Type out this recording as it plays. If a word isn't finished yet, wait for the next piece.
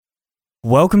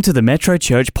Welcome to the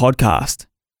Metrochurch podcast.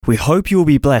 We hope you will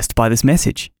be blessed by this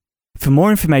message. For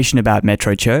more information about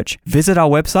Metrochurch, visit our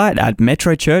website at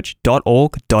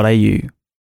metrochurch.org.au.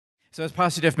 So as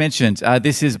Pastor Jeff mentioned,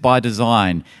 this is by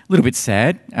design. A little bit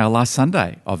sad, our last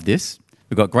Sunday of this.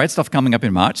 We've got great stuff coming up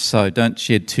in March, so don't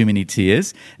shed too many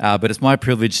tears. But it's my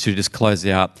privilege to just close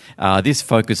out this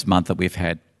focus month that we've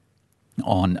had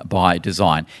on by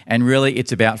design. And really,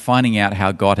 it's about finding out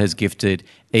how God has gifted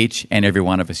each and every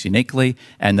one of us uniquely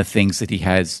and the things that He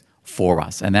has for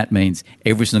us. And that means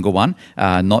every single one,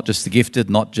 not just the gifted,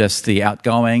 not just the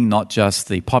outgoing, not just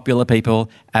the popular people,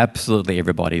 absolutely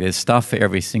everybody. There's stuff for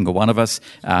every single one of us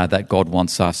that God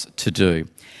wants us to do.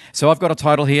 So I've got a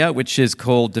title here which is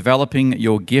called Developing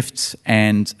Your Gifts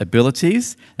and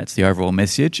Abilities. That's the overall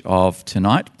message of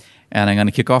tonight. And I'm going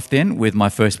to kick off then with my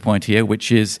first point here,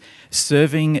 which is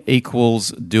serving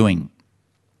equals doing.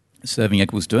 Serving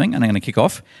equals doing. And I'm going to kick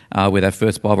off with our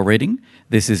first Bible reading.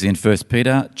 This is in 1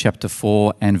 Peter chapter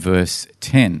 4 and verse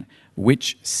 10,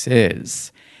 which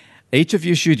says, "Each of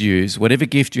you should use whatever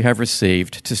gift you have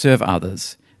received to serve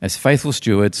others as faithful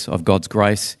stewards of God's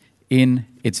grace in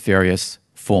its various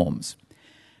forms."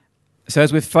 So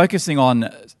as we're focusing on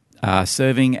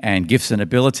serving and gifts and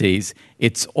abilities,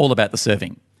 it's all about the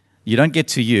serving. You don't get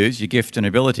to use your gift and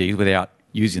abilities without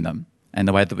using them. And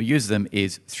the way that we use them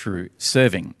is through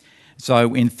serving.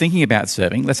 So in thinking about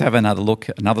serving, let's have another look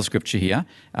at another scripture here.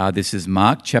 This is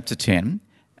Mark chapter 10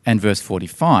 and verse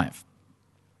 45.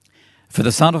 "For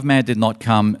the Son of Man did not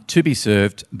come to be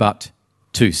served, but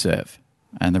to serve."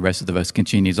 And the rest of the verse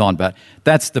continues on, but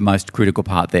that's the most critical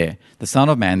part there. The Son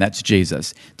of Man, that's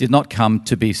Jesus, did not come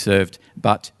to be served,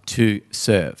 but to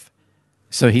serve.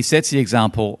 So he sets the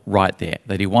example right there,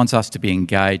 that he wants us to be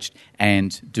engaged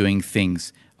and doing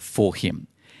things for him.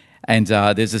 And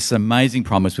there's this amazing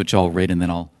promise, which I'll read and then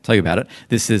I'll tell you about it.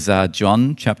 This is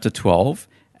John chapter 12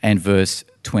 and verse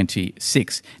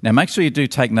 26. Now make sure you do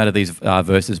take note of these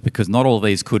verses because not all of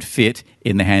these could fit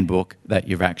in the handbook that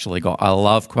you've actually got. I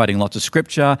love quoting lots of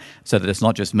scripture so that it's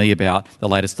not just me about the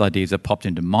latest ideas that popped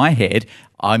into my head.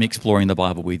 I'm exploring the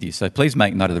Bible with you. So please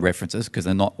make note of the references because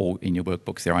they're not all in your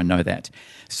workbooks there. I know that.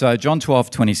 So John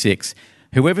 12:26,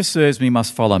 "Whoever serves me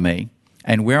must follow me,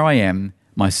 and where I am,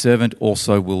 my servant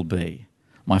also will be.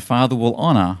 My Father will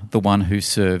honor the one who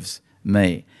serves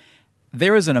me."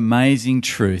 There is an amazing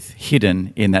truth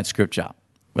hidden in that scripture.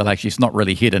 Well, actually, it's not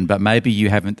really hidden, but maybe you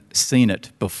haven't seen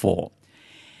it before.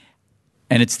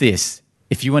 And it's this: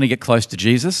 if you want to get close to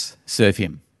Jesus, serve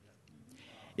him.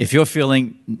 If you're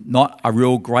feeling not a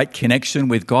real great connection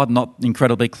with God, not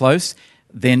incredibly close,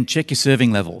 then check your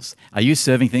serving levels. Are you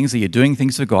serving things? Are you doing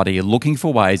things for God? Are you looking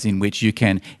for ways in which you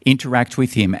can interact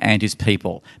with him and his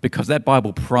people? Because that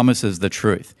Bible promises the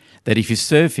truth, that if you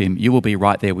serve him, you will be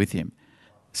right there with him.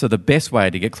 So the best way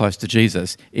to get close to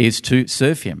Jesus is to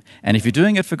serve him. And if you're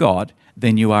doing it for God,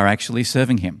 then you are actually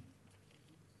serving him.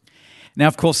 Now,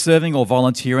 of course, serving or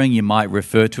volunteering, you might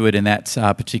refer to it in that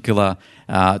particular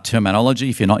terminology.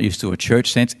 If you're not used to a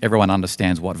church sense, everyone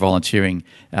understands what volunteering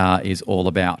is all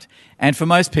about. And for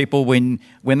most people, when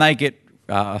they get,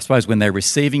 I suppose, when they're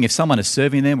receiving, if someone is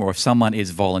serving them or if someone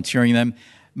is volunteering them,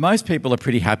 most people are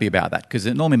pretty happy about that because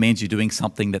it normally means you're doing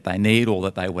something that they need or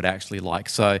that they would actually like.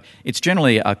 So it's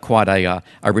generally quite a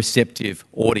receptive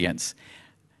audience.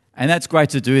 And that's great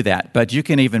to do that, but you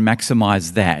can even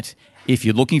maximize that if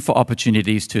you're looking for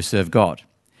opportunities to serve God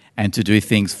and to do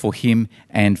things for him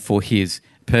and for his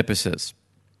purposes.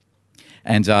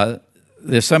 And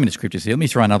there's so many scriptures here. Let me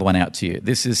throw another one out to you.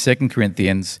 This is 2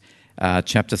 Corinthians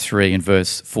chapter 3 and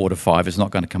verse 4 to 5. It's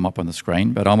not going to come up on the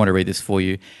screen, but I want to read this for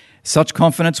you. "Such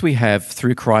confidence we have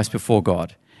through Christ before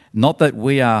God, not that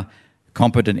we are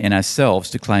competent in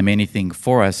ourselves to claim anything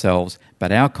for ourselves,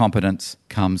 but our competence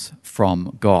comes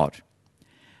from God."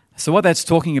 So what that's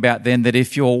talking about then, that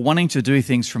if you're wanting to do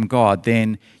things from God,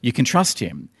 then you can trust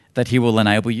him, that he will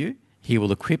enable you, he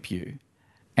will equip you,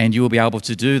 and you will be able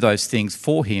to do those things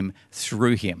for him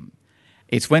through him.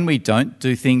 It's when we don't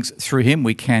do things through him,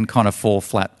 we can kind of fall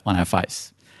flat on our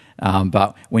face.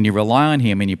 But when you rely on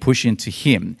him and you push into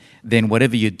him, then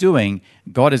whatever you're doing,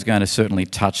 God is going to certainly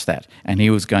touch that, and he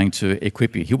was going to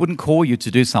equip you. He wouldn't call you to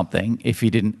do something if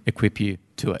he didn't equip you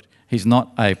to it. He's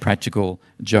not a practical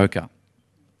joker.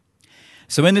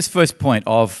 So in this first point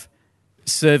of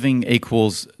serving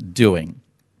equals doing,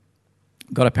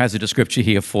 I've got a passage of scripture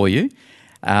here for you.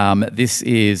 This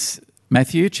is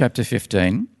Matthew chapter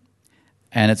 15,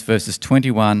 and it's verses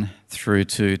 21 through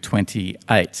to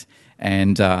 28.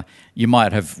 And you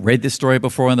might have read this story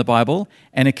before in the Bible,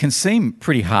 and it can seem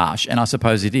pretty harsh, and I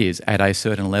suppose it is at a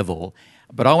certain level.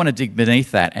 But I want to dig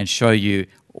beneath that and show you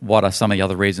what are some of the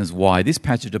other reasons why this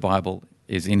passage of the Bible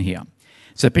is in here.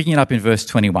 So picking it up in verse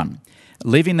 21,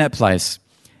 leaving that place,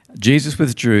 Jesus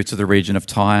withdrew to the region of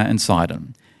Tyre and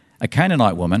Sidon. A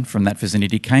Canaanite woman from that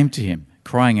vicinity came to him,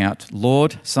 crying out,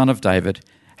 "Lord, Son of David,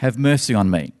 have mercy on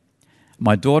me.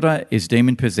 My daughter is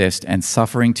demon-possessed and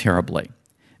suffering terribly."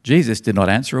 Jesus did not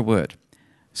answer a word.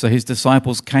 So his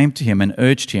disciples came to him and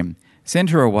urged him, "Send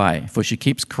her away, for she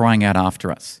keeps crying out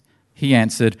after us." He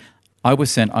answered, "I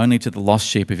was sent only to the lost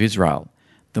sheep of Israel."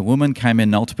 The woman came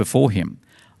and knelt before him.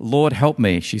 "Lord, help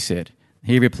me," she said.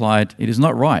 He replied, "It is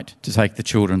not right to take the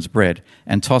children's bread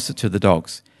and toss it to the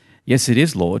dogs." "Yes, it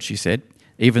is, Lord," she said.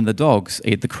 "Even the dogs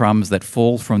eat the crumbs that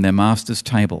fall from their master's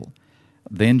table."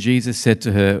 Then Jesus said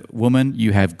to her, "Woman,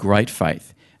 you have great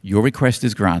faith. Your request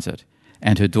is granted."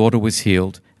 And her daughter was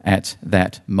healed at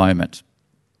that moment.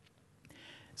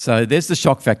 So there's the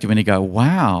shock factor when you go,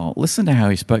 wow, listen to how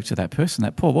he spoke to that person,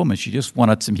 that poor woman. She just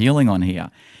wanted some healing on here.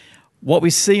 What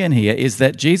we see in here is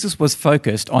that Jesus was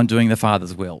focused on doing the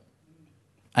Father's will.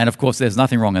 And of course, there's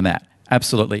nothing wrong in that.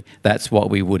 Absolutely, that's what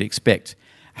we would expect.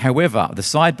 However, the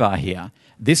sidebar here,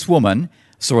 this woman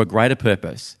saw a greater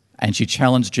purpose, and she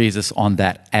challenged Jesus on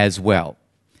that as well.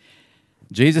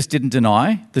 Jesus didn't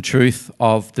deny the truth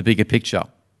of the bigger picture.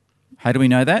 How do we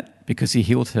know that? Because he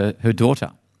healed her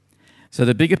daughter. So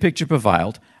the bigger picture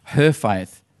prevailed, her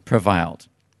faith prevailed.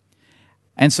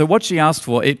 And so what she asked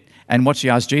for, and what she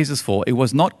asked Jesus for, it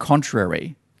was not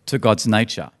contrary to God's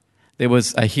nature. There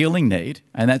was a healing need,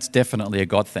 and that's definitely a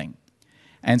God thing.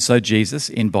 And so Jesus,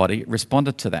 in body,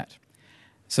 responded to that.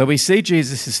 So we see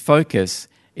Jesus' focus,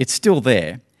 it's still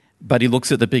there, but he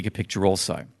looks at the bigger picture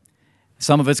also.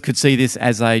 Some of us could see this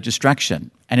as a distraction,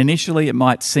 and initially it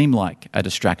might seem like a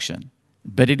distraction,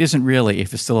 but it isn't really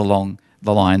if it's still along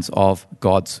the lines of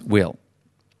God's will.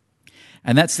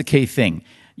 And that's the key thing.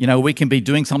 You know, we can be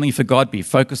doing something for God, be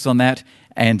focused on that,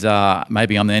 and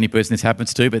maybe I'm the only person this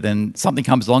happens to, but then something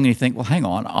comes along and you think, well, hang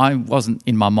on, I wasn't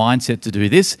in my mindset to do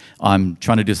this, I'm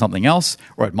trying to do something else,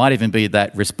 or it might even be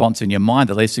that response in your mind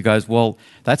that leads to goes, well,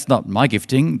 that's not my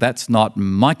gifting, that's not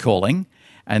my calling,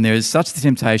 and there is such the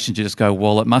temptation to just go,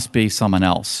 well, it must be someone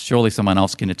else, surely someone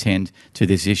else can attend to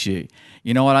this issue.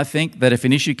 You know what, I think that if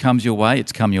an issue comes your way,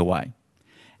 it's come your way.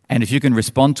 And if you can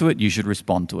respond to it, you should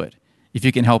respond to it. If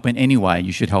you can help in any way,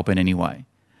 you should help in any way.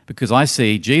 Because I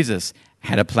see Jesus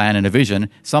had a plan and a vision.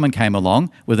 Someone came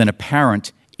along with an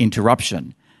apparent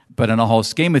interruption. But in a whole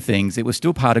scheme of things, it was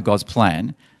still part of God's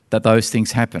plan that those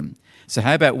things happen. So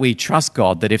how about we trust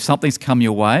God that if something's come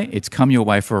your way, it's come your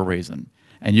way for a reason.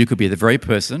 And you could be the very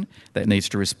person that needs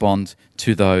to respond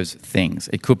to those things.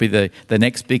 It could be the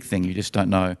next big thing. You just don't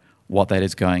know what that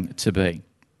is going to be.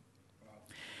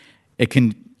 It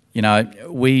can,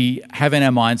 we have in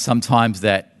our minds sometimes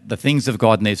that the things of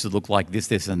God needs to look like this,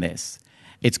 this, and this.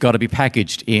 It's got to be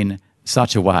packaged in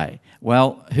such a way.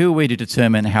 Well, who are we to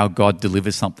determine how God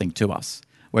delivers something to us?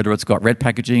 Whether it's got red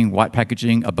packaging, white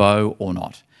packaging, a bow, or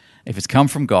not. If it's come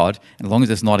from God, and as long as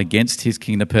it's not against his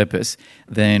kingdom purpose,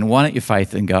 then why don't you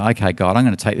faith and go, okay, God, I'm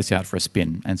going to take this out for a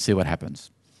spin and see what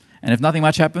happens. And if nothing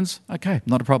much happens, okay,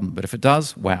 not a problem. But if it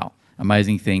does, wow,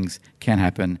 amazing things can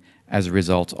happen as a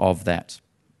result of that.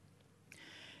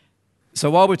 So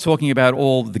while we're talking about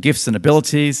all the gifts and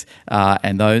abilities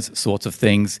and those sorts of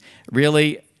things,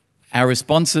 really our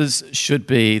responses should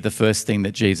be the first thing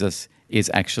that Jesus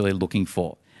is actually looking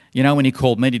for. You know, when he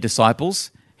called many disciples,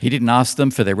 he didn't ask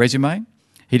them for their resume.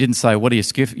 He didn't say, what are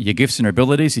your gifts and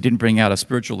abilities? He didn't bring out a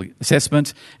spiritual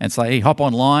assessment and say, hey, hop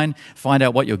online, find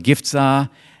out what your gifts are.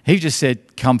 He just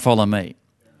said, come follow me.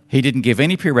 He didn't give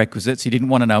any prerequisites. He didn't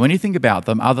want to know anything about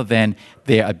them other than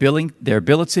their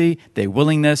ability, their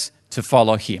willingness to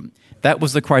follow him. That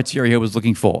was the criteria he was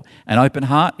looking for. An open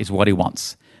heart is what he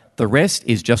wants. The rest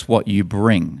is just what you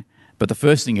bring. But the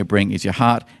first thing you bring is your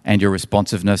heart and your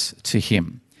responsiveness to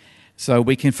him. So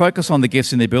we can focus on the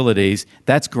gifts and the abilities.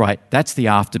 That's great. That's the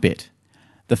after bit.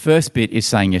 The first bit is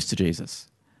saying yes to Jesus.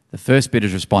 The first bit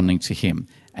is responding to him.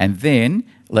 And then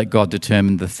let God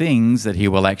determine the things that he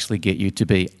will actually get you to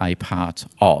be a part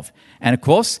of. And of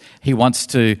course, he wants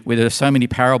to, where there are so many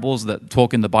parables that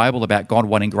talk in the Bible about God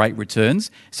wanting great returns,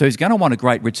 so he's going to want a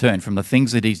great return from the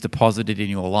things that he's deposited in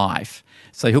your life.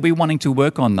 So he'll be wanting to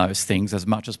work on those things as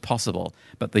much as possible.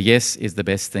 But the yes is the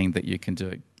best thing that you can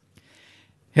do.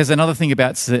 Here's another thing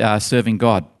about serving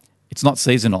God. It's not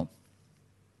seasonal.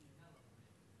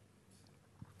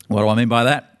 What do I mean by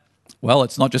that? Well,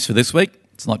 it's not just for this week.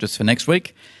 It's not just for next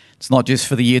week. It's not just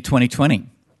for the year 2020.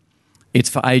 It's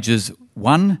for ages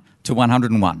 1 to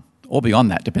 101, or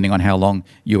beyond that, depending on how long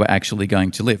you are actually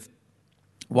going to live.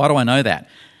 Why do I know that?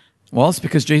 Well, it's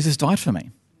because Jesus died for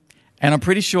me. And I'm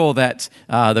pretty sure that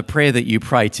the prayer that you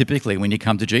pray typically when you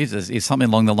come to Jesus is something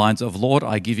along the lines of, Lord,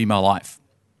 I give you my life,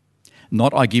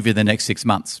 not I give you the next 6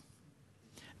 months.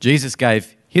 Jesus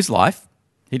gave his life.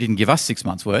 He didn't give us 6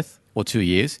 months' worth or 2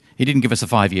 years. He didn't give us a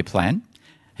 5-year plan.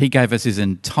 He gave us his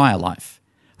entire life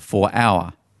for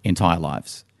our entire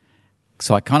lives.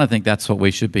 So I kind of think that's what we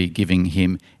should be giving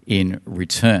him in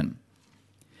return.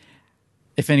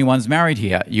 If anyone's married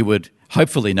here, you would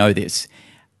hopefully know this.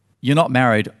 You're not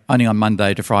married only on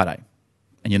Monday to Friday,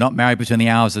 and you're not married between the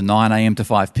hours of 9 a.m. to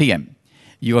 5 p.m.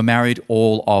 You are married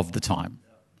all of the time.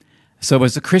 So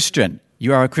as a Christian,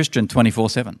 you are a Christian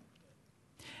 24/7.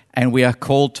 And we are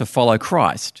called to follow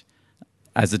Christ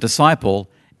as a disciple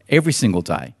every single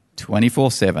day,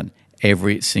 24/7,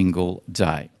 every single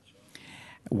day.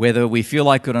 Whether we feel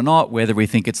like it or not, whether we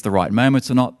think it's the right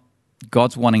moments or not,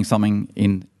 God's wanting something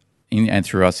in and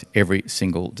through us every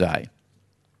single day.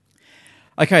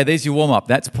 Okay, there's your warm-up.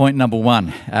 That's point number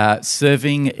 1.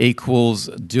 Serving equals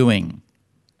doing.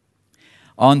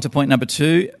 On to point number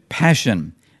 2,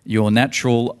 passion, your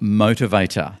natural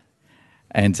motivator.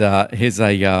 And here's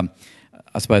a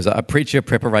preacher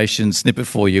preparation snippet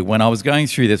for you. When I was going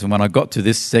through this and when I got to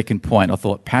this second point, I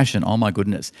thought, passion, oh my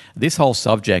goodness, this whole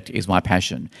subject is my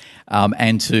passion.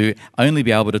 And to only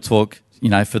be able to talk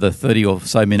for the 30 or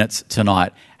so minutes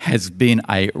tonight has been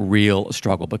a real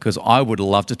struggle, because I would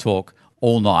love to talk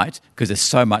all night, because there's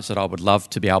so much that I would love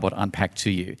to be able to unpack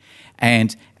to you.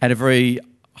 And at a very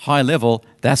high level,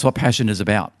 that's what passion is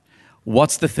about.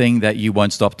 What's the thing that you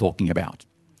won't stop talking about?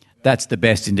 That's the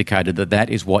best indicator that that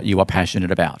is what you are passionate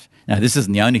about. Now, this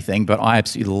isn't the only thing, but I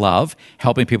absolutely love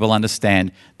helping people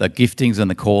understand the giftings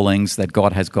and the callings that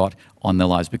God has got on their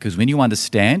lives. Because when you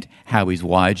understand how he's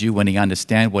wired you, when you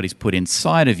understand what he's put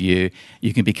inside of you,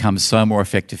 you can become so more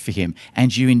effective for him.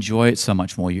 And you enjoy it so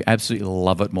much more. You absolutely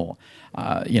love it more.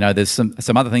 There's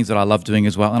some other things that I love doing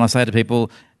as well. And I say to people,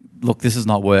 look, this is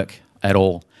not work at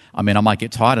all. I mean, I might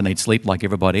get tired and need sleep like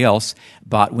everybody else,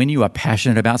 but when you are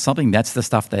passionate about something, that's the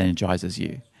stuff that energizes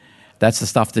you. That's the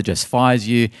stuff that just fires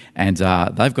you, and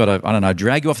they've got to,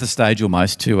 drag you off the stage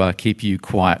almost to keep you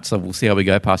quiet. So we'll see how we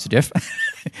go, Pastor Jeff,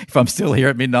 if I'm still here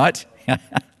at midnight.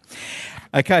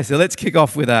 Okay, so let's kick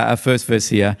off with our first verse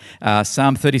here,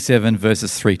 Psalm 37,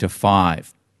 verses 3 to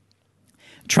 5.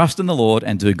 Trust in the Lord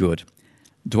and do good.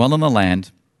 Dwell in the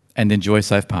land and enjoy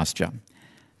safe pasture.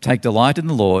 Take delight in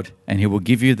the Lord, and he will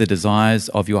give you the desires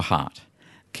of your heart.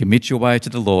 Commit your way to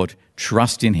the Lord,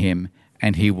 trust in him,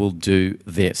 and he will do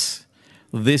this.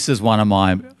 This is one of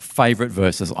my favorite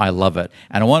verses. I love it.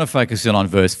 And I want to focus in on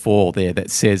verse 4 there that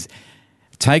says,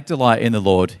 take delight in the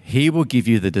Lord, he will give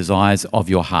you the desires of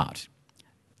your heart.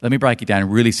 Let me break it down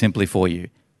really simply for you.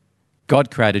 God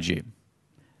created you.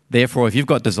 Therefore, if you've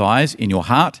got desires in your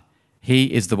heart, he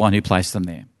is the one who placed them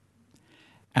there.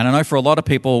 And I know for a lot of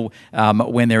people,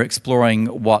 when they're exploring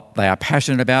what they are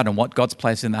passionate about and what God's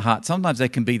placed in their heart, sometimes there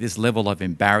can be this level of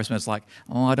embarrassment. It's like,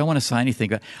 oh, I don't want to say anything,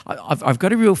 but I've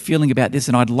got a real feeling about this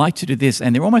and I'd like to do this.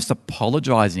 And they're almost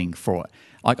apologizing for it.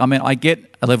 I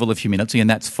get a level of humility, and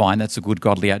that's fine. That's a good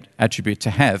godly attribute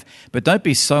to have. But don't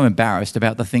be so embarrassed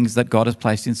about the things that God has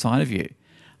placed inside of you.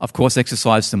 Of course,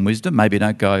 exercise some wisdom. Maybe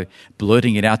don't go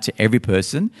blurting it out to every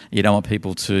person. You don't want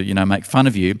people to, make fun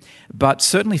of you. But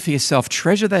certainly for yourself,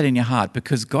 treasure that in your heart,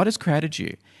 because God has created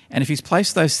you. And if he's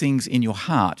placed those things in your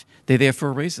heart, they're there for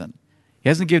a reason. He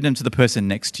hasn't given them to the person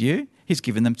next to you. He's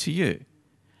given them to you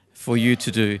for you to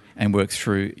do and work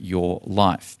through your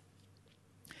life.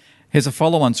 Here's a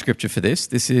follow-on scripture for this.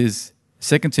 This is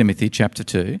 2 Timothy chapter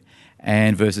 2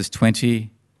 and verses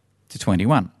 20 to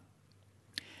 21.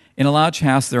 In a large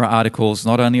house there are articles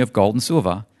not only of gold and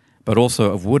silver, but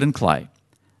also of wood and clay.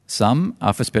 Some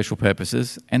are for special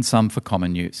purposes and some for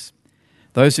common use.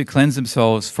 Those who cleanse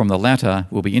themselves from the latter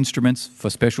will be instruments for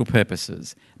special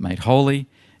purposes, made holy,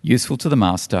 useful to the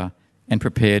master, and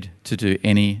prepared to do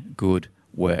any good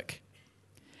work.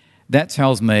 That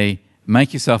tells me,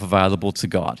 make yourself available to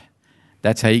God.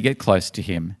 That's how you get close to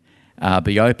him.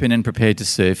 Be open and prepared to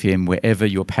serve him wherever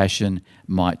your passion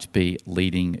might be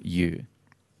leading you.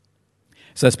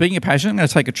 So speaking of passion, I'm going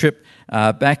to take a trip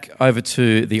back over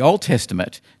to the Old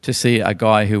Testament to see a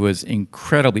guy who was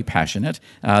incredibly passionate.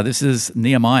 This is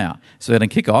Nehemiah. So to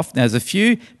kick off, there's a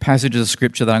few passages of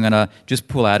Scripture that I'm going to just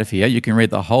pull out of here. You can read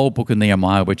the whole book of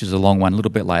Nehemiah, which is a long one, a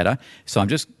little bit later. So I'm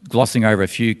just glossing over a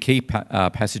few key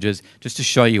passages just to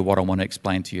show you what I want to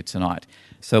explain to you tonight.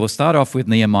 So we'll start off with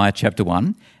Nehemiah chapter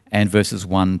 1 and verses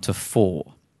 1 to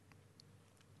 4.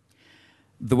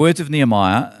 The words of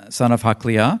Nehemiah, son of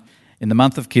Hakaliah, In the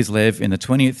month of Kislev, in the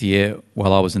 20th year,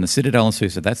 while I was in the citadel in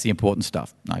Susa, that's the important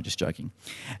stuff. No, just joking.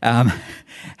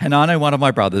 Hanani, one of my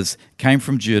brothers, came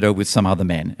from Judah with some other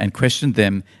men and questioned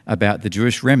them about the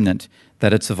Jewish remnant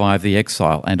that had survived the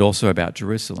exile and also about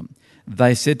Jerusalem.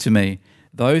 They said to me,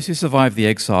 "Those who survived the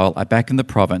exile are back in the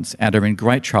province and are in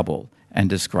great trouble and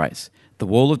disgrace. The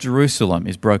wall of Jerusalem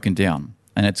is broken down,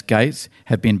 and its gates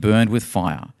have been burned with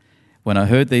fire." When I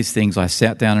heard these things, I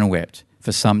sat down and wept.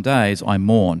 For some days I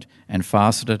mourned and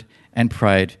fasted and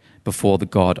prayed before the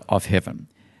God of heaven.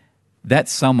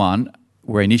 That's someone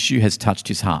where an issue has touched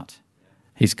his heart.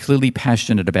 He's clearly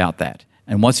passionate about that.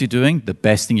 And what's he doing? The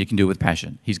best thing you can do with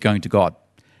passion. He's going to God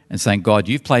and saying, "God,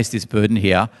 you've placed this burden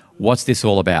here. What's this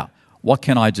all about? What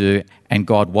can I do? And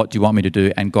God, what do you want me to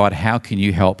do? And God, how can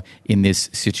you help in this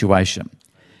situation?"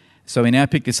 So we now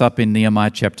pick this up in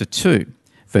Nehemiah chapter 2,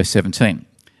 verse 17.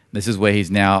 This is where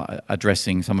he's now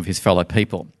addressing some of his fellow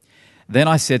people. "Then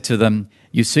I said to them,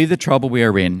 'You see the trouble we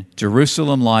are in.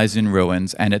 Jerusalem lies in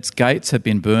ruins, and its gates have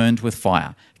been burned with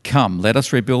fire. Come, let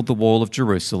us rebuild the wall of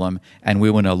Jerusalem, and we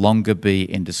will no longer be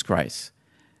in disgrace.'"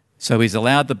 So he's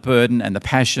allowed the burden and the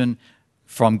passion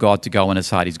from God to go in his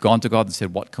heart. He's gone to God and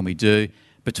said, "What can we do?"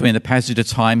 Between the passage of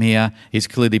time here, he's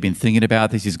clearly been thinking about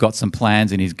this. He's got some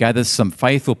plans and he's gathered some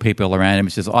faithful people around him.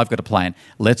 He says, "I've got a plan.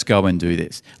 Let's go and do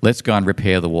this. Let's go and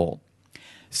repair the wall."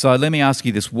 So let me ask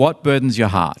you this. What burdens your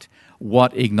heart?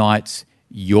 What ignites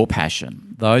your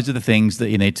passion? Those are the things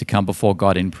that you need to come before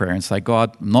God in prayer and say,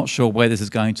 "God, I'm not sure where this is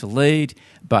going to lead,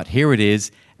 but here it is,"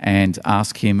 and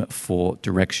ask him for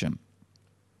direction.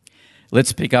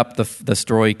 Let's pick up the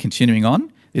story continuing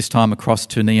on, this time across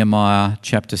to Nehemiah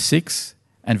chapter 6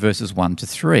 and verses 1 to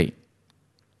 3.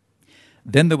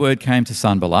 "Then the word came to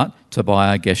Sanballat,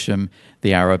 Tobiah, Geshem,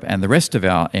 the Arab, and the rest of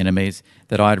our enemies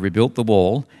that I had rebuilt the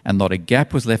wall, and not a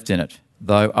gap was left in it,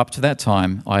 though up to that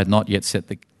time I had not yet set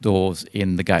the doors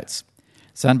in the gates.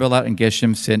 Sanballat and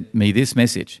Geshem sent me this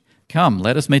message: 'Come,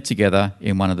 let us meet together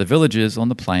in one of the villages on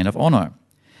the plain of Ono.'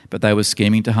 But they were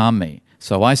scheming to harm me,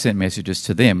 so I sent messages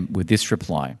to them with this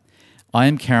reply: 'I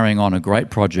am carrying on a great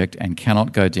project and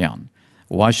cannot go down.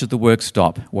 Why should the work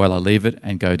stop while I leave it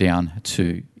and go down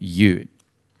to you?'"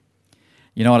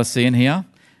 You know what I see in here?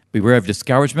 Beware of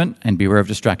discouragement and beware of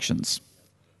distractions.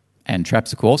 And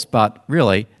traps, of course, but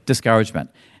really, discouragement.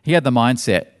 He had the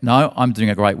mindset, "No, I'm doing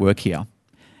a great work here."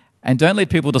 And don't let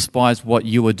people despise what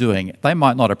you are doing. They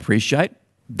might not appreciate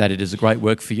that it is a great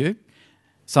work for you.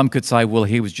 Some could say, "Well,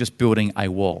 he was just building a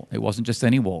wall." It wasn't just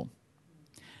any wall.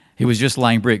 He was just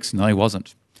laying bricks. No, he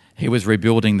wasn't. He was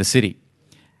rebuilding the city.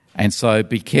 And so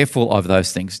be careful of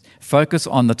those things. Focus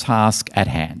on the task at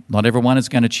hand. Not everyone is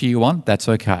going to cheer you on. That's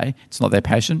okay. It's not their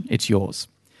passion. It's yours.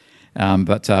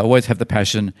 But always have the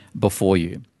passion before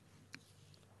you.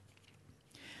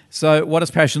 So what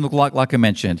does passion look like? Like I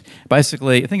mentioned,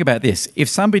 basically, think about this. If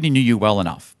somebody knew you well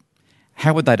enough,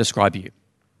 how would they describe you?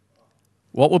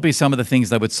 What would be some of the things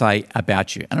they would say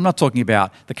about you? And I'm not talking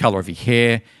about the colour of your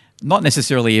hair, not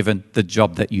necessarily even the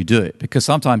job that you do, because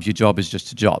sometimes your job is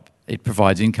just a job. It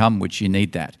provides income, which you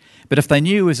need that. But if they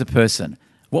knew you as a person,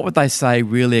 what would they say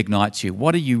really ignites you?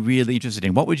 What are you really interested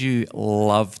in? What would you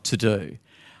love to do?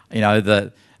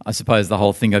 I suppose the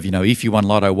whole thing of, if you won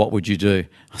lotto, what would you do?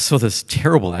 I saw this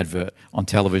terrible advert on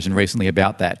television recently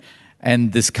about that.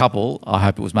 And this couple, I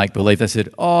hope it was make-believe, they said,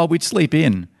 "Oh, we'd sleep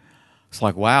in." It's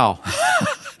like, wow.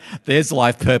 There's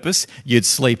life purpose. You'd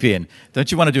sleep in. Don't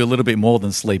you want to do a little bit more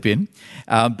than sleep in?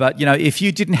 But, if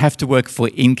you didn't have to work for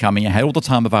income and you had all the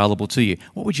time available to you,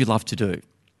 what would you love to do?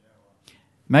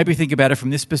 Maybe think about it from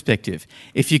this perspective.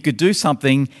 If you could do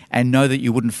something and know that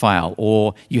you wouldn't fail,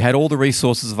 or you had all the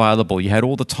resources available, you had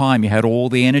all the time, you had all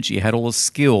the energy, you had all the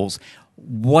skills,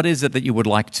 what is it that you would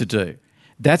like to do?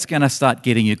 That's going to start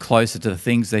getting you closer to the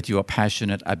things that you are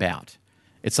passionate about.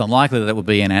 It's unlikely that would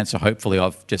be an answer, hopefully,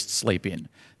 of just sleep in,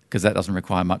 because that doesn't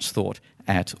require much thought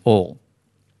at all.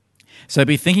 So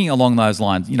be thinking along those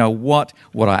lines, what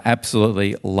would I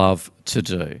absolutely love to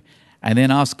do? And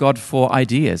then ask God for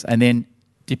ideas, and then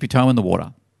dip your toe in the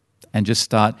water and just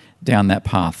start down that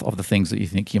path of the things that you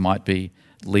think you might be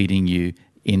leading you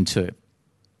into.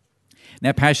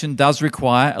 Now, passion does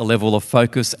require a level of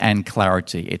focus and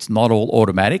clarity. It's not all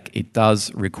automatic. It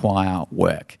does require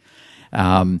work.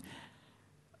 And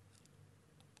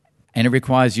it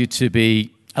requires you to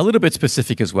be a little bit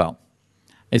specific as well.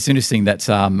 It's interesting that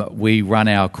we run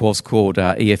our course called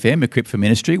EFM, Equipped for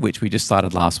Ministry, which we just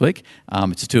started last week.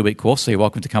 It's a 2-week course, so you're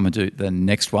welcome to come and do the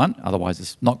next one. Otherwise,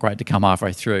 it's not great to come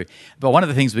halfway through. But one of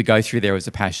the things we go through there is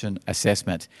a passion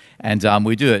assessment. And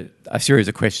we do a series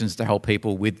of questions to help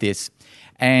people with this.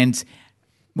 And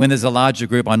When there's a larger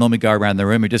group, I normally go around the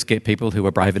room and just get people who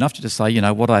are brave enough to just say,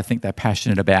 what do I think they're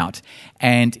passionate about?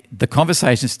 And the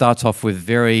conversation starts off with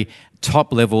very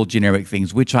top-level generic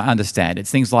things, which I understand.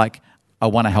 It's things like, I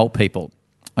want to help people.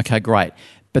 Okay, great.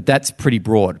 But that's pretty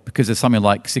broad because there's something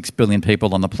like 6 billion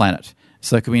people on the planet.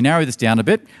 So can we narrow this down a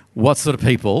bit? What sort of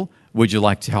people would you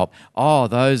like to help? Oh,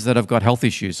 those that have got health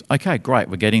issues. Okay, great,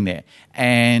 we're getting there.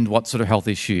 And what sort of health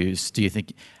issues do you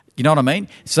think? You know what I mean?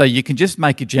 So you can just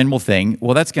make a general thing.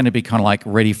 Well, that's going to be kind of like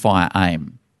ready, fire,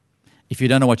 aim. If you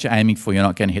don't know what you're aiming for, you're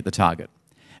not going to hit the target.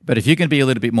 But if you can be a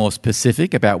little bit more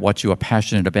specific about what you are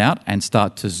passionate about and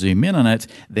start to zoom in on it,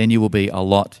 then you will be a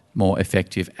lot more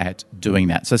effective at doing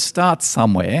that. So start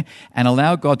somewhere and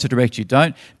allow God to direct you.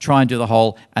 Don't try and do the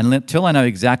whole, until I know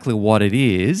exactly what it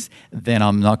is, then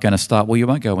I'm not going to start. Well, you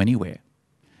won't go anywhere.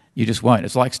 You just won't.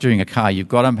 It's like steering a car. You've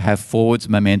got to have forwards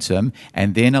momentum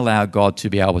and then allow God to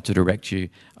be able to direct you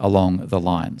along the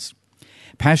lines.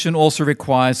 Passion also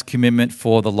requires commitment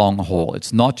for the long haul.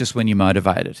 It's not just when you're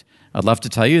motivated. I'd love to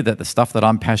tell you that the stuff that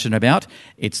I'm passionate about,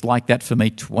 it's like that for me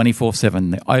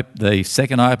 24/7. The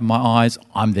second I open my eyes,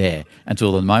 I'm there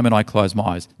until the moment I close my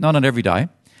eyes. No, not every day.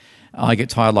 I get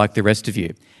tired like the rest of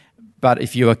you. But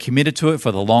if you are committed to it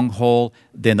for the long haul,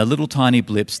 then the little tiny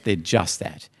blips, they're just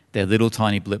that. They're little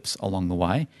tiny blips along the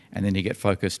way, and then you get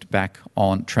focused back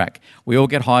on track. We all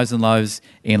get highs and lows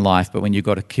in life, but when you've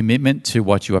got a commitment to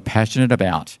what you are passionate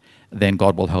about, then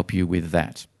God will help you with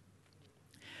that.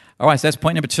 All right, so that's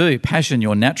point number 2, passion,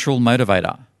 your natural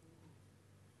motivator.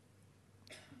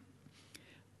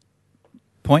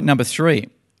 Point number 3,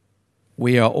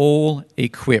 we are all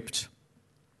equipped,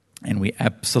 and we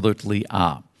absolutely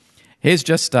are. Here's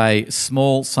just a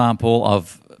small sample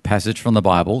of passage from the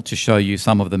Bible to show you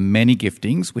some of the many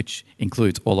giftings, which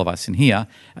includes all of us in here,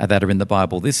 that are in the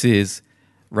Bible. This is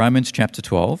Romans chapter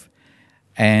 12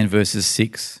 and verses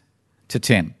 6 to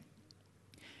 10.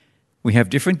 We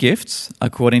have different gifts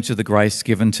according to the grace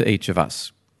given to each of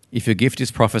us. If your gift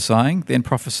is prophesying, then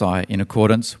prophesy in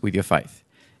accordance with your faith.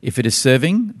 If it is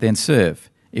serving, then serve.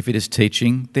 If it is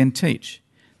teaching, then teach.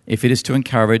 If it is to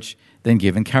encourage, then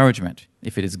give encouragement.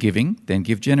 If it is giving, then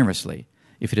give generously.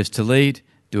 If it is to lead,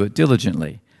 do it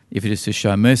diligently. If it is to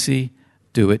show mercy,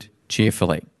 do it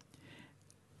cheerfully.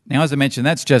 Now, as I mentioned,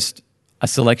 that's just a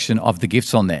selection of the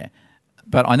gifts on there.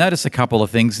 But I notice a couple of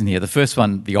things in here. The first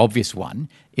one, the obvious one,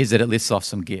 is that it lists off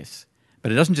some gifts.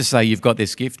 But it doesn't just say you've got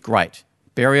this gift, great.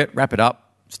 Bury it, wrap it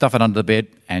up, stuff it under the bed,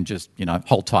 and just,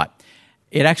 hold tight.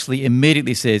 It actually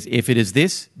immediately says, if it is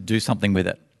this, do something with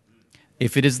it.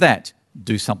 If it is that,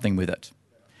 do something with it.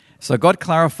 So God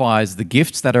clarifies the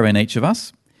gifts that are in each of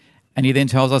us, and he then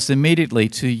tells us immediately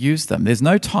to use them. There's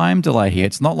no time delay here.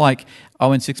 It's not like,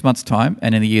 in 6 months' time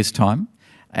and in a year's time,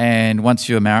 and once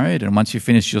you're married and once you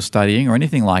finish your studying or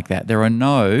anything like that. There are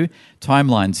no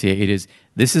timelines here. It is,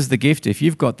 this is the gift. If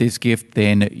you've got this gift,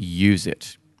 then use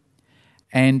it.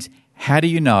 And how do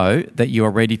you know that you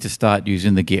are ready to start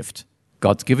using the gift?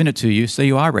 God's given it to you, so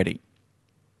you are ready.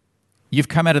 You've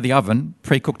come out of the oven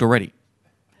pre-cooked already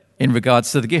in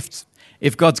regards to the gifts.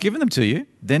 If God's given them to you,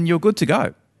 then you're good to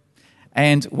go.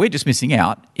 And we're just missing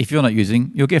out if you're not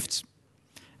using your gifts.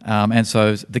 And so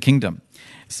is the kingdom.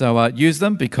 So use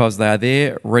them because they are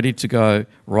there, ready to go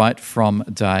right from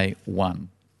day one.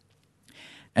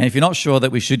 And if you're not sure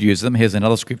that we should use them, here's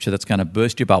another scripture that's going to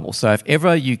burst your bubble. So if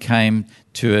ever you came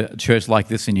to a church like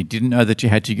this and you didn't know that you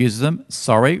had to use them,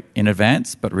 sorry in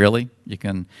advance, but really you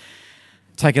can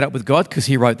take it up with God because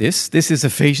he wrote this. This is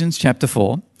Ephesians chapter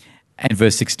 4 and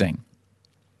verse 16.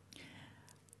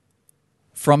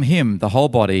 From him, the whole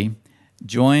body,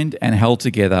 joined and held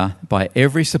together by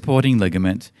every supporting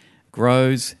ligament,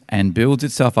 grows and builds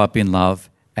itself up in love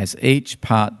as each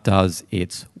part does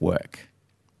its work.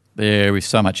 There is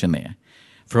so much in there.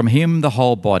 From him, the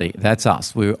whole body, that's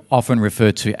us. We're often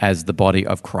referred to as the body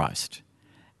of Christ.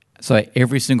 So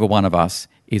every single one of us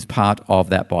is part of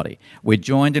that body. We're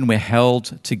joined and we're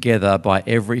held together by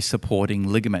every supporting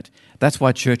ligament. That's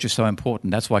why church is so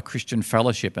important. That's why Christian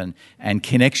fellowship and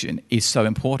connection is so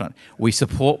important. We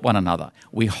support one another.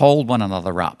 We hold one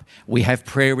another up. We have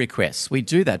prayer requests. We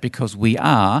do that because we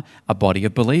are a body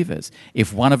of believers.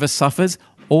 If one of us suffers,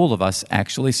 all of us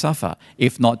actually suffer,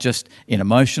 if not just in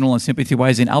emotional and sympathy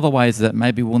ways, in other ways that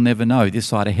maybe we'll never know this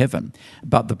side of heaven.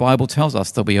 But the Bible tells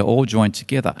us that we are all joined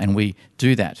together and we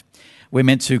do that. We're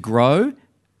meant to grow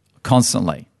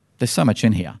constantly. There's so much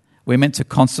in here. We're meant to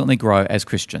constantly grow as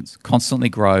Christians, constantly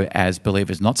grow as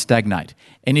believers, not stagnate.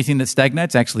 Anything that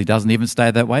stagnates actually doesn't even stay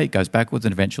that way. It goes backwards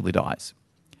and eventually dies.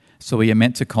 So we are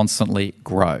meant to constantly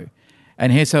grow.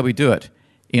 And here's how we do it,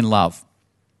 in love.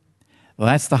 Well,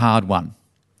 that's the hard one,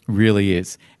 really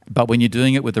is. But when you're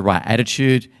doing it with the right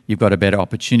attitude, you've got a better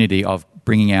opportunity of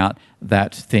bringing out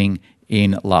that thing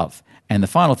in love. And the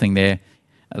final thing there,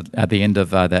 at the end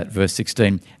of that verse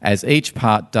 16, as each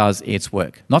part does its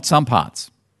work. Not some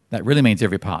parts. That really means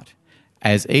every part.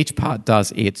 As each part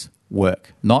does its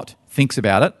work. Not thinks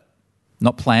about it,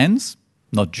 not plans,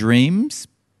 not dreams,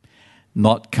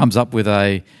 not comes up with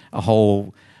a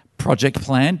whole project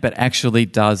plan, but actually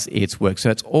does its work. So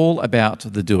it's all about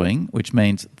the doing, which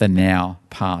means the now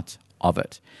part of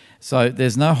it. So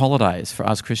there's no holidays for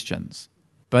us Christians,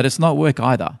 but it's not work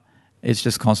either. It's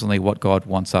just constantly what God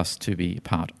wants us to be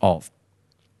part of.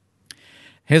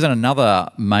 Here's another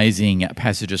amazing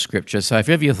passage of Scripture. So if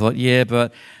ever you thought, yeah,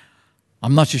 but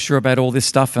I'm not too sure about all this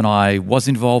stuff and I was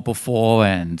involved before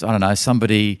and, I don't know,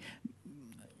 somebody,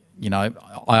 I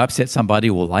upset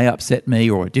somebody or they upset me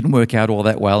or it didn't work out all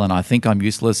that well and I think I'm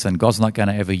useless and God's not going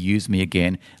to ever use me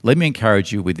again. Let me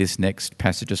encourage you with this next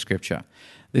passage of Scripture.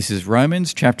 This is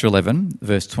Romans chapter 11,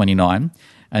 verse 29.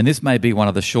 And this may be one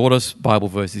of the shortest Bible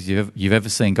verses you've ever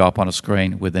seen go up on a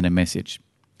screen within a message.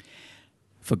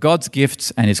 For God's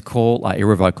gifts and his call are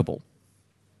irrevocable.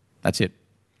 That's it.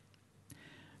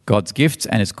 God's gifts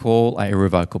and his call are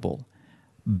irrevocable.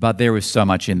 But there is so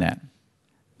much in that.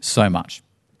 So much.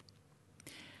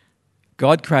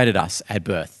 God created us at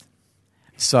birth.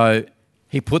 So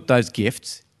he put those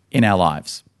gifts in our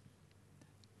lives.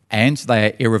 And they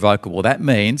are irrevocable. That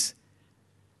means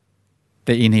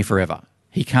they're in here forever.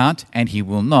 He can't and he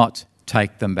will not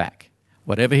take them back.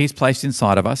 Whatever he's placed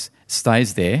inside of us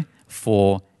stays there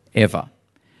forever.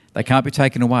 They can't be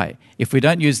taken away. If we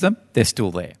don't use them, they're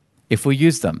still there. If we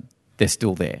use them, they're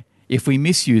still there. If we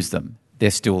misuse them,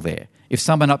 they're still there. If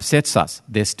someone upsets us,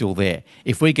 they're still there.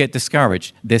 If we get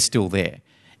discouraged, they're still there.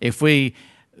 If we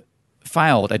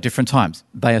failed at different times,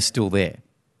 they are still there.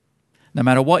 No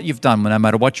matter what you've done, no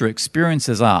matter what your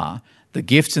experiences are, the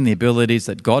gifts and the abilities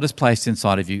that God has placed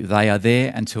inside of you, they are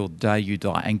there until the day you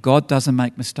die. And God doesn't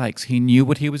make mistakes. He knew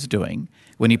what he was doing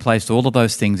when he placed all of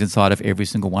those things inside of every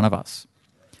single one of us.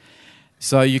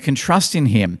 So you can trust in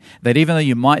him that even though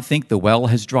you might think the well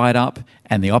has dried up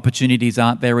and the opportunities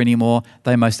aren't there anymore,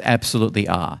 they most absolutely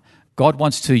are. God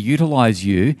wants to utilize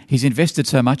you. He's invested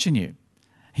so much in you.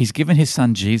 He's given his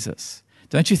son Jesus.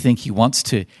 Don't you think he wants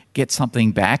to get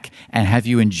something back and have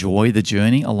you enjoy the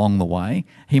journey along the way?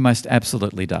 He most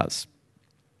absolutely does.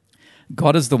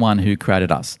 God is the one who created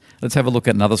us. Let's have a look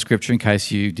at another scripture in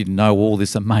case you didn't know all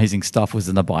this amazing stuff was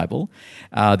in the Bible.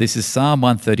 This is Psalm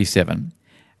 137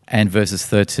 and verses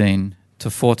 13 to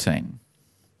 14,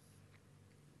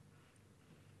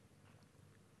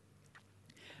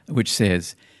 which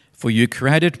says, "For you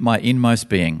created my inmost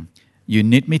being. You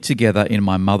knit me together in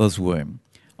my mother's womb.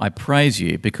 I praise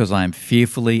you because I am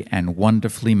fearfully and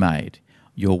wonderfully made.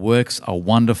 Your works are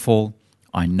wonderful.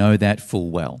 I know that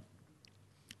full well."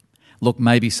 Look,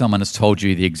 maybe someone has told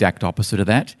you the exact opposite of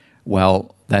that.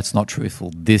 Well, that's not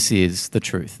truthful. This is the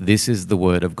truth. This is the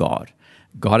word of God.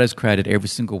 God has created every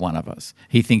single one of us.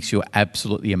 He thinks you're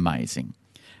absolutely amazing.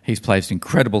 He's placed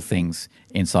incredible things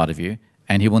inside of you,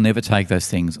 and he will never take those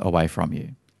things away from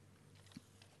you.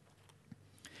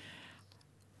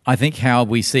 I think how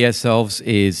we see ourselves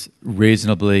is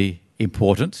reasonably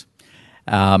important.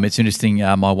 It's interesting,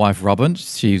 my wife Robin,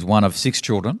 she's one of 6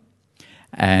 children.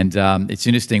 And it's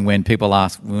interesting when people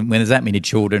ask, when there's that many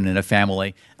children in a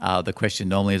family, the question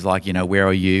normally is like, where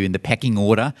are you in the pecking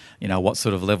order? What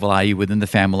sort of level are you within the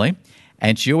family?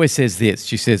 And she always says this,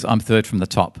 she says, "I'm third from the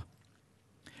top,"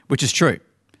 which is true.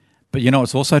 But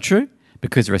it's also true?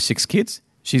 Because there are 6 kids,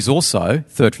 she's also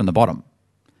third from the bottom.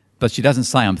 But she doesn't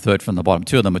say I'm third from the bottom.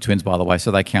 2 of them are twins, by the way, so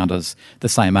they count as the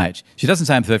same age. She doesn't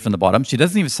say I'm third from the bottom. She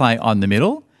doesn't even say I'm the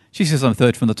middle. She says I'm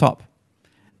third from the top.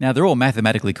 Now, they're all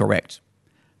mathematically correct,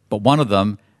 but one of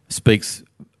them speaks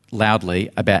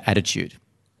loudly about attitude.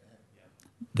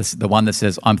 The one that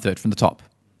says I'm third from the top.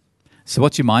 So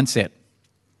what's your mindset?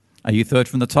 Are you third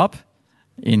from the top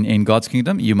in God's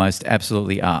kingdom? You most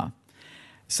absolutely are.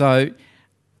 So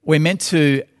we're meant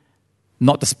to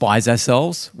not despise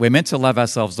ourselves. We're meant to love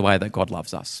ourselves the way that God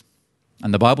loves us.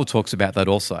 And the Bible talks about that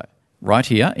also, right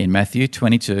here in Matthew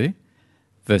 22,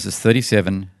 verses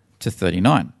 37 to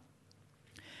 39,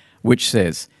 which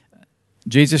says,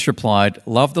 Jesus replied,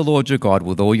 "Love the Lord your God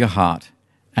with all your heart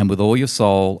and with all your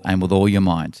soul and with all your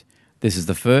mind. This is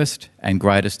the first and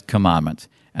greatest commandment.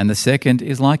 And the second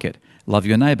is like it. Love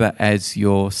your neighbor as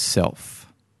yourself."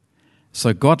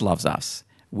 So God loves us.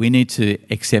 We need to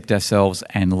accept ourselves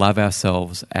and love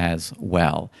ourselves as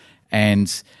well.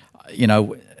 And,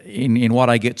 in what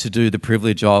I get to do, the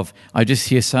privilege of, I just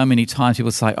hear so many times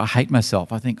people say, "I hate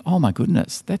myself." I think, oh my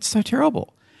goodness, that's so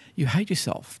terrible. You hate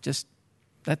yourself. Just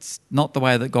That's not the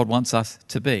way that God wants us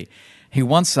to be. He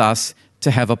wants us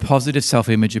to have a positive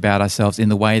self-image about ourselves in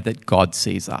the way that God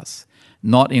sees us,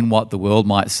 not in what the world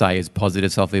might say is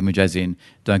positive self-image, as in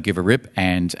don't give a rip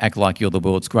and act like you're the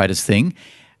world's greatest thing.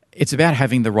 It's about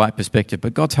having the right perspective,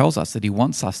 but God tells us that he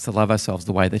wants us to love ourselves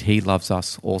the way that he loves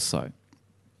us also.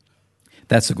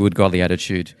 That's a good godly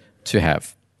attitude to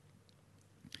have.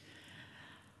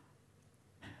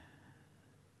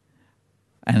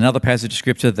 And another passage of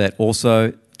scripture that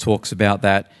also talks about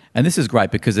that, and this is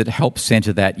great because it helps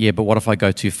center that, but what if I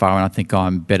go too far and I think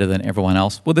I'm better than everyone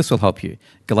else? Well, this will help you.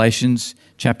 Galatians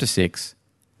chapter 6,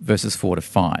 verses 4 to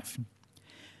 5.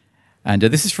 And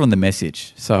this is from the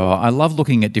Message. So I love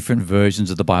looking at different versions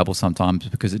of the Bible sometimes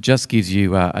because it just gives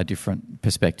you a different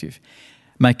perspective.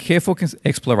 Make careful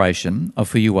exploration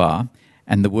of who you are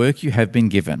and the work you have been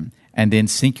given, and then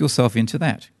sink yourself into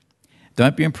that.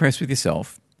 Don't be impressed with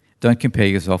yourself. Don't compare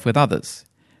yourself with others.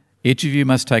 Each of you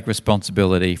must take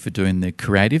responsibility for doing the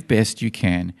creative best you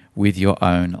can with your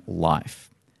own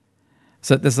life.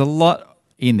 So there's a lot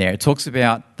in there. It talks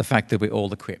about the fact that we're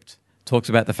all equipped. It talks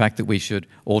about the fact that we should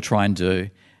all try and do.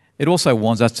 It also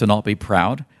warns us to not be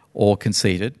proud or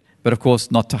conceited, but of course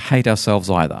not to hate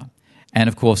ourselves either. And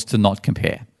of course to not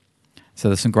compare. So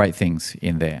there's some great things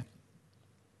in there.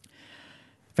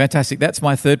 Fantastic. That's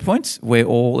my third point. We're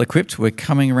all equipped. We're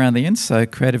coming around the end. So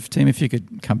creative team, if you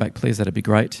could come back, please, that'd be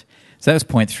great. So that was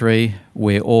point 3.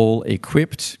 We're all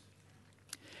equipped.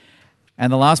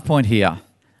 And the last point here,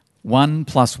 1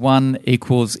 + 1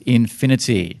 =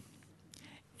 infinity.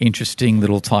 Interesting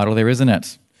little title there, isn't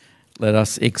it? Let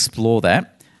us explore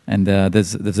that. And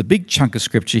there's a big chunk of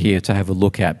scripture here to have a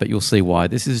look at, but you'll see why.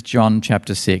 This is John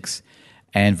chapter 6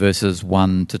 and verses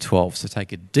 1 to 12. So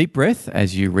take a deep breath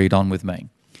as you read on with me.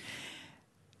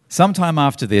 Sometime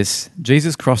after this,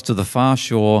 Jesus crossed to the far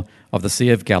shore of the Sea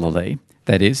of Galilee,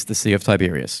 that is, the Sea of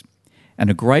Tiberias, and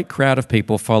a great crowd of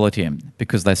people followed him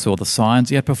because they saw the signs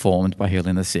he had performed by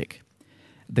healing the sick.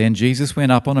 Then Jesus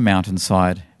went up on a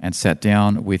mountainside and sat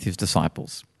down with his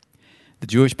disciples. The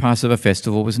Jewish Passover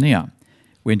festival was near.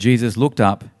 When Jesus looked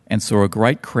up and saw a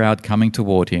great crowd coming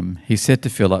toward him, he said to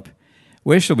Philip,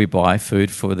 "Where shall we buy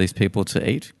food for these people to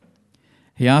eat?"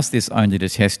 He asked this only to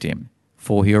test him,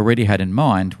 for he already had in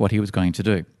mind what he was going to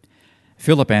do.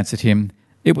 Philip answered him,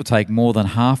 "It will take more than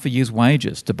half a year's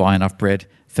wages to buy enough bread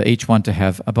for each one to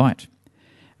have a bite."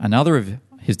 Another of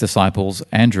his disciples,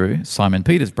 Andrew, Simon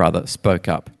Peter's brother, spoke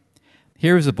up.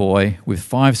 "Here is a boy with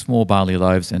 5 small barley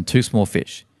loaves and 2 small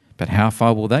fish, but how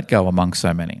far will that go among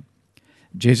so many?"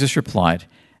 Jesus replied,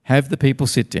 "Have the people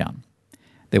sit down."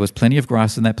 There was plenty of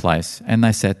grass in that place, and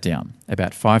they sat down.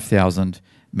 About 5,000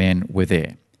 men were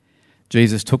there.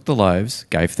 Jesus took the loaves,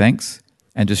 gave thanks,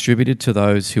 and distributed to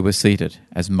those who were seated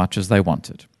as much as they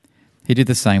wanted. He did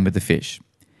the same with the fish.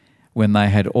 When they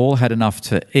had all had enough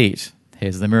to eat,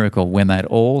 here's the miracle, when they had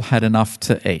all had enough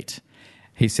to eat,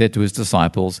 he said to his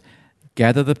disciples,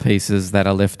 "Gather the pieces that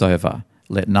are left over,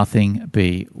 let nothing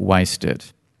be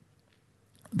wasted."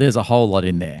 There's a whole lot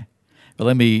in there, but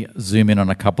let me zoom in on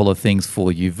a couple of things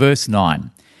for you. Verse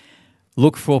 9,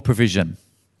 look for provision.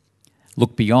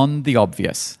 Look beyond the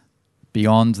obvious,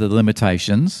 beyond the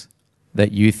limitations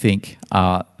that you think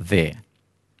are there.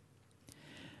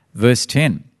 Verse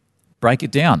 10, break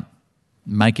it down,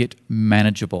 make it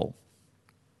manageable.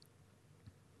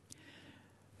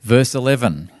 Verse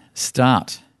 11,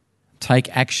 start, take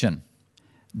action,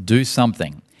 do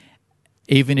something,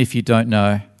 even if you don't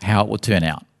know how it will turn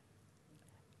out.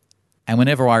 And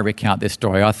whenever I recount this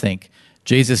story, I think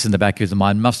Jesus in the back of his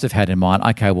mind must have had in mind,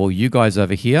 okay, well, you guys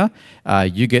over here,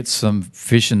 you get some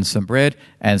fish and some bread,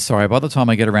 and sorry, by the time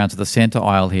I get around to the center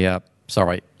aisle here,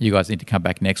 sorry, you guys need to come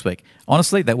back next week.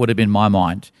 Honestly, that would have been my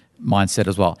mindset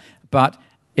as well. But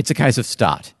it's a case of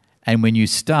start. And when you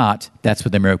start, that's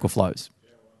where the miracle flows.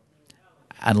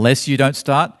 Unless you don't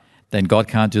start, then God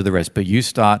can't do the rest. But you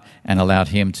start and allowed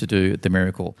him to do the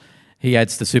miracle. He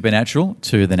adds the supernatural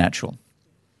to the natural.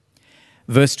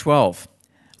 Verse 12,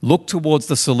 look towards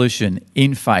the solution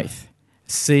in faith.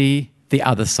 See the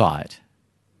other side.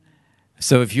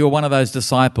 So if you're one of those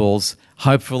disciples,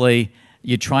 hopefully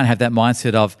you try and have that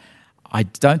mindset of, I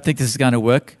don't think this is going to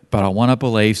work, but I want to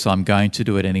believe, so I'm going to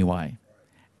do it anyway.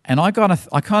 And I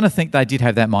kind of think they did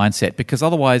have that mindset, because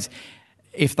otherwise,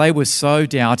 if they were so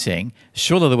doubting,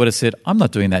 surely they would have said, I'm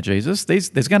not doing that, Jesus. There's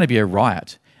going to be a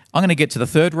riot. I'm going to get to the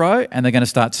 3rd row and they're going to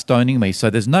start stoning me. So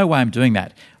there's no way I'm doing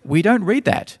that. We don't read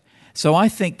that. So I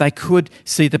think they could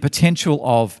see the potential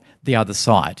of the other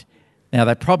side. Now,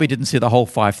 they probably didn't see the whole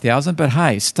 5,000, but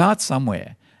hey, start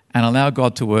somewhere and allow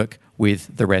God to work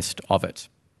with the rest of it.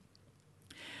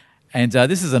 And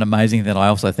this is an amazing thing I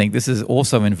also think. This is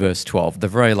also in verse 12, the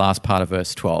very last part of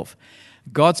verse 12.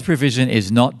 God's provision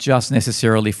is not just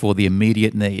necessarily for the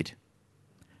immediate need.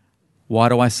 Why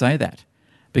do I say that?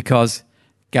 Because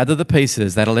gather the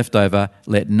pieces that are left over,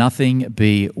 let nothing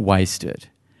be wasted.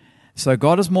 So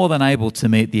God is more than able to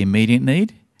meet the immediate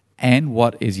need and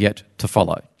what is yet to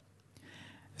follow.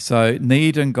 So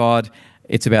need in God,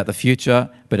 it's about the future,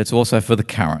 but it's also for the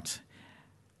current.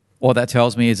 What that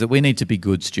tells me is that we need to be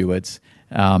good stewards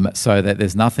so that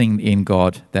there's nothing in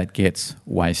God that gets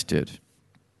wasted.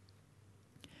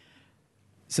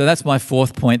 So that's my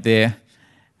fourth point there.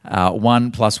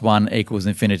 1 + 1 =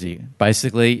 infinity.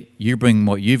 Basically, you bring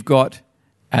what you've got,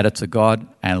 add it to God,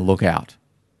 and look out.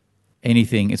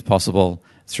 Anything is possible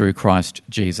through Christ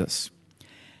Jesus.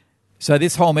 So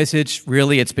this whole message,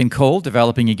 really, it's been called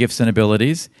Developing Your Gifts and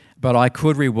Abilities, but I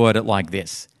could reword it like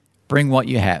this. Bring what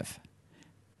you have.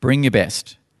 Bring your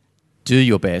best. Do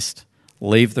your best.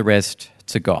 Leave the rest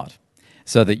to God.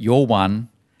 So that your one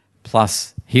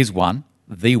plus his one,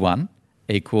 the one,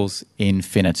 equals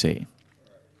infinity.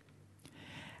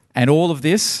 And all of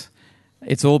this,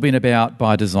 it's all been about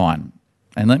by design.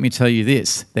 And let me tell you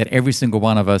this, that every single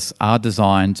one of us are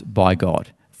designed by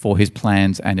God for his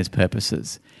plans and his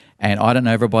purposes. And I don't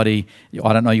know everybody,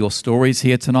 I don't know your stories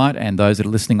here tonight and those that are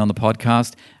listening on the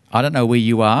podcast. I don't know where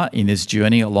you are in this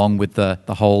journey along with the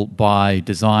whole by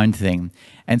design thing.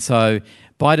 And so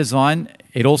by design,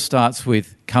 it all starts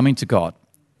with coming to God.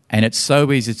 And it's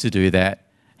so easy to do that.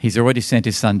 He's already sent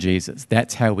his son Jesus.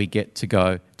 That's how we get to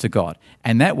go to God.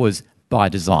 And that was by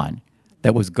design.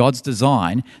 That was God's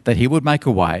design, that he would make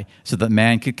a way so that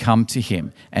man could come to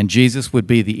him. And Jesus would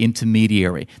be the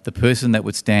intermediary, the person that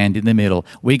would stand in the middle.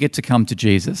 We get to come to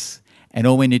Jesus, and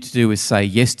all we need to do is say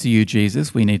yes to you,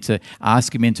 Jesus. We need to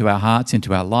ask him into our hearts,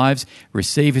 into our lives,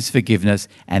 receive his forgiveness,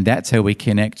 and that's how we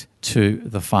connect to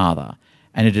the Father.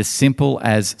 And it is simple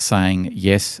as saying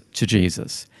yes to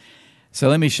Jesus. So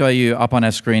let me show you up on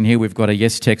our screen here, we've got a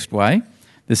yes text way.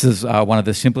 This is one of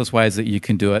the simplest ways that you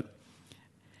can do it.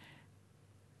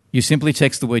 You simply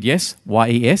text the word yes,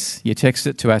 Y-E-S. You text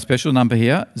it to our special number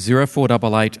here,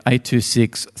 0488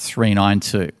 826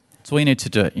 392. That's all you need to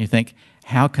do. You think,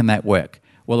 how can that work?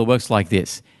 Well, it works like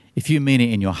this. If you mean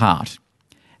it in your heart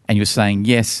and you're saying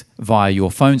yes via your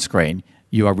phone screen,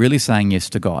 you are really saying yes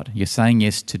to God. You're saying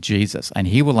yes to Jesus, and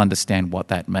he will understand what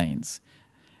that means.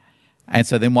 And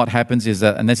so then what happens is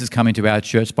that, and this is coming to our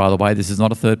church, by the way, this is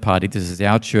not a third party, this is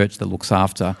our church that looks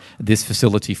after this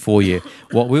facility for you.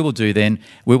 What we will do then,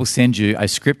 we will send you a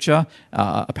scripture,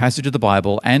 a passage of the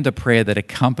Bible, and a prayer that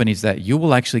accompanies that. You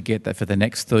will actually get that for the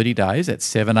next 30 days at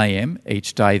 7 a.m.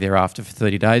 each day thereafter for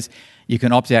 30 days. You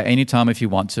can opt out anytime if you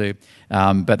want to,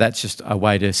 but that's just a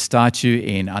way to start you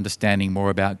in understanding more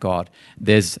about God.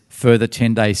 There's further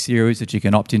 10-day series that you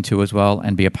can opt into as well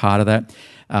and be a part of that.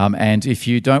 And if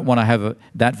you don't want to have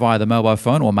that via the mobile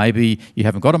phone, or maybe you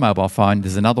haven't got a mobile phone,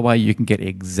 there's another way you can get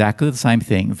exactly the same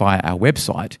thing via our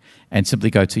website, and simply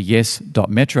go to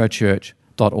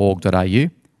yes.metrochurch.org.au,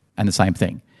 and the same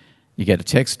thing. You get a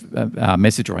text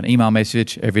message or an email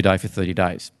message every day for 30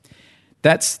 days.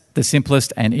 That's the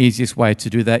simplest and easiest way to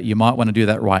do that. You might want to do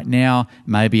that right now,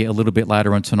 maybe a little bit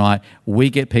later on tonight. We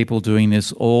get people doing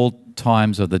this all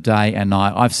times of the day and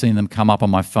night. I've seen them come up on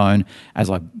my phone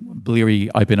as I bleary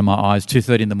open in my eyes.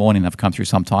 2:30 in the morning they've come through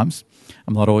sometimes.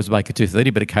 I'm not always awake at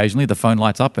 2:30, but occasionally the phone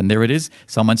lights up and there it is.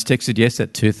 Someone's texted yes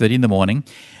at 2:30 in the morning.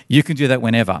 You can do that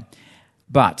whenever.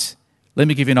 But let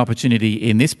me give you an opportunity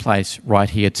in this place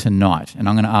right here tonight, and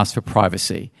I'm going to ask for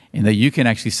privacy, in that you can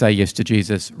actually say yes to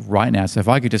Jesus right now. So if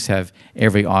I could just have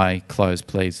every eye closed,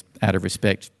 please, out of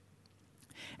respect.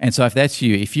 And so if that's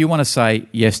you, if you want to say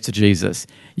yes to Jesus,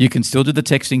 you can still do the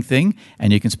texting thing,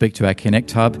 and you can speak to our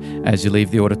Connect Hub as you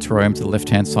leave the auditorium to the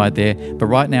left-hand side there. But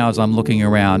right now, as I'm looking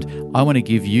around, I want to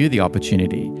give you the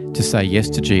opportunity to say yes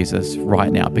to Jesus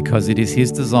right now, because it is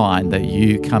his design that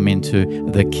you come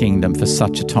into the kingdom for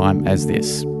such a time as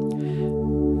this.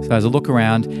 So as I look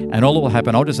around, and all that will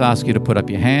happen, I'll just ask you to put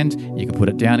up your hand. You can put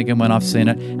it down again when I've seen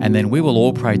it, and then we will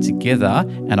all pray together,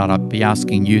 and I'll be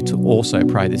asking you to also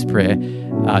pray this prayer,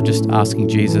 just asking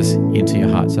Jesus into your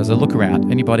heart. So as I look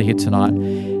around, anybody here tonight,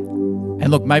 and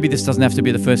look, maybe this doesn't have to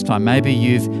be the first time. Maybe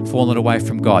you've fallen away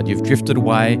from God. You've drifted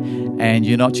away and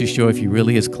you're not too sure if you're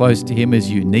really as close to him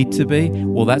as you need to be.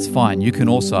 Well, that's fine. You can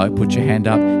also put your hand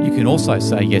up. You can also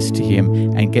say yes to him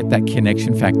and get that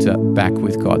connection factor back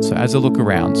with God. So as I look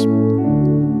around,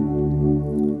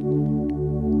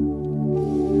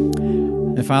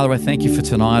 and Father, I thank you for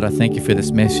tonight. I thank you for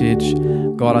this message.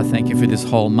 God, I thank you for this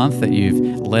whole month that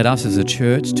you've led us as a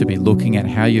church to be looking at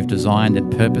how you've designed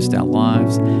and purposed our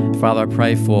lives. Father, I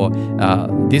pray for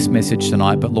this message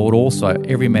tonight, but Lord, also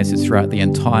every message throughout the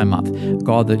entire month.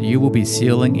 God, that you will be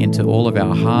sealing into all of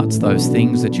our hearts those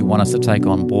things that you want us to take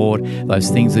on board, those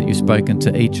things that you've spoken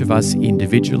to each of us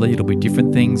individually. It'll be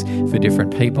different things for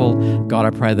different people. God,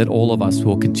 I pray that all of us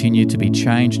will continue to be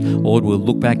changed. Lord, we'll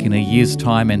look back in a year's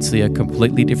time and see a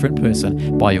completely different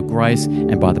person by your grace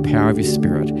and by the power of your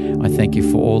Spirit. I thank you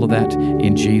for all of that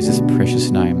in Jesus'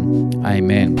 precious name.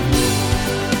 Amen.